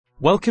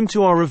Welcome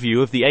to our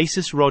review of the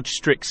Asus ROG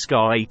Strix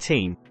Scar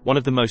 18, one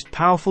of the most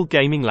powerful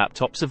gaming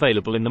laptops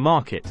available in the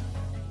market.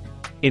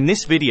 In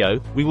this video,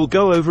 we will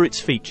go over its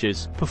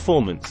features,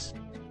 performance,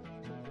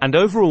 and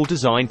overall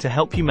design to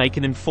help you make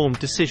an informed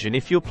decision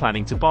if you're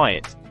planning to buy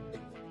it.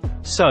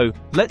 So,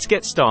 let's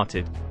get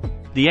started.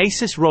 The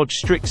Asus ROG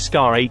Strix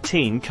Scar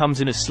 18 comes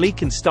in a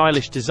sleek and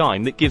stylish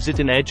design that gives it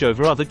an edge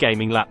over other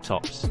gaming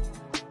laptops.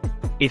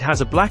 It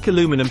has a black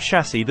aluminum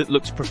chassis that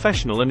looks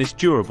professional and is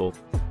durable.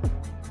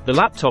 The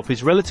laptop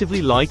is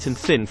relatively light and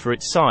thin for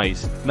its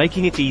size,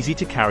 making it easy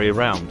to carry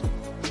around.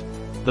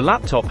 The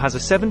laptop has a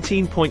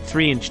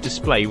 17.3-inch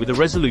display with a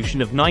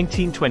resolution of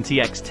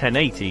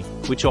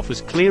 1920x1080, which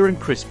offers clear and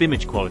crisp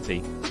image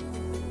quality.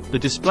 The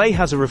display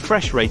has a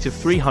refresh rate of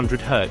 300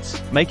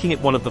 Hz, making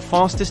it one of the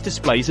fastest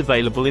displays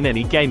available in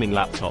any gaming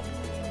laptop.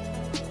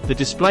 The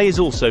display is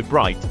also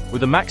bright,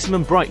 with a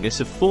maximum brightness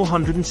of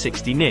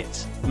 460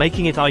 nits,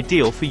 making it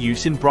ideal for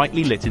use in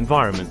brightly lit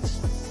environments.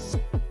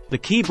 The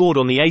keyboard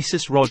on the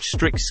Asus ROG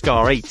Strix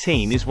Scar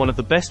 18 is one of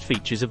the best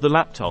features of the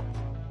laptop.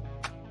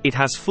 It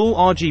has full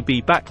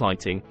RGB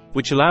backlighting,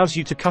 which allows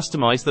you to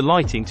customize the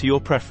lighting to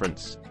your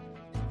preference.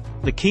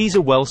 The keys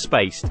are well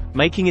spaced,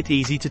 making it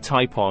easy to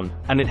type on,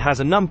 and it has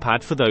a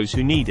numpad for those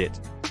who need it.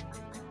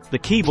 The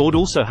keyboard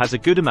also has a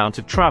good amount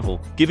of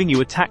travel, giving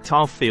you a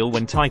tactile feel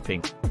when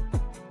typing.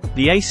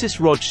 The Asus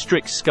ROG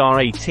Strix Scar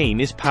 18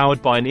 is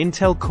powered by an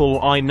Intel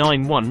Core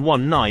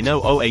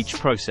i9-11900H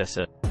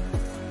processor.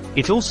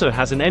 It also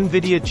has an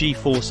NVIDIA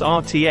GeForce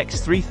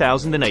RTX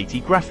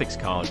 3080 graphics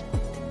card,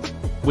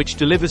 which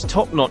delivers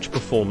top-notch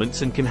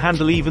performance and can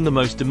handle even the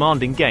most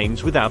demanding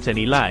games without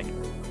any lag.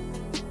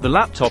 The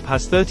laptop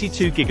has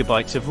 32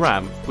 GB of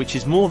RAM, which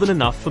is more than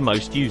enough for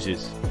most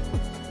users.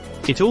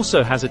 It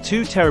also has a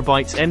 2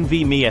 TB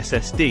NVMe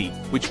SSD,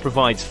 which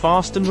provides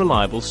fast and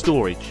reliable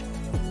storage.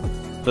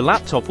 The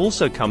laptop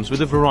also comes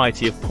with a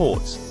variety of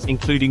ports,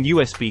 including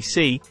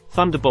USB-C,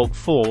 Thunderbolt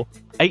 4,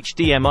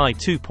 HDMI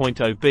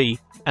 2.0B,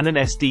 and an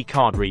SD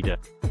card reader.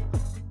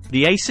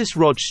 The Asus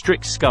ROG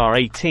Strix Scar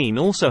 18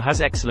 also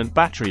has excellent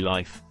battery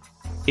life.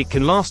 It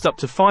can last up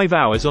to 5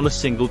 hours on a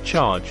single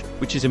charge,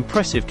 which is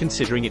impressive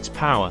considering its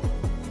power.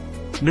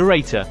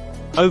 Narrator.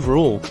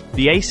 Overall,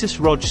 the Asus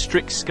ROG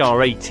Strix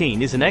Scar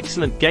 18 is an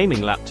excellent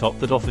gaming laptop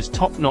that offers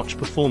top-notch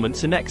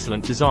performance and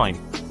excellent design.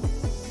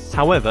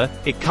 However,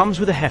 it comes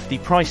with a hefty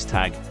price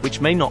tag,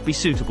 which may not be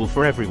suitable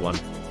for everyone.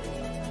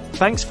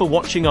 Thanks for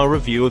watching our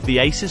review of the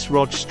Asus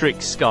ROG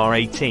Strix Scar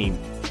 18.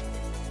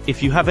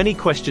 If you have any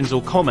questions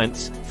or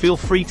comments, feel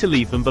free to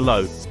leave them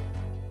below.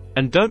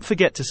 And don't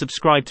forget to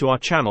subscribe to our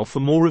channel for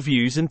more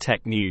reviews and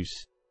tech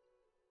news.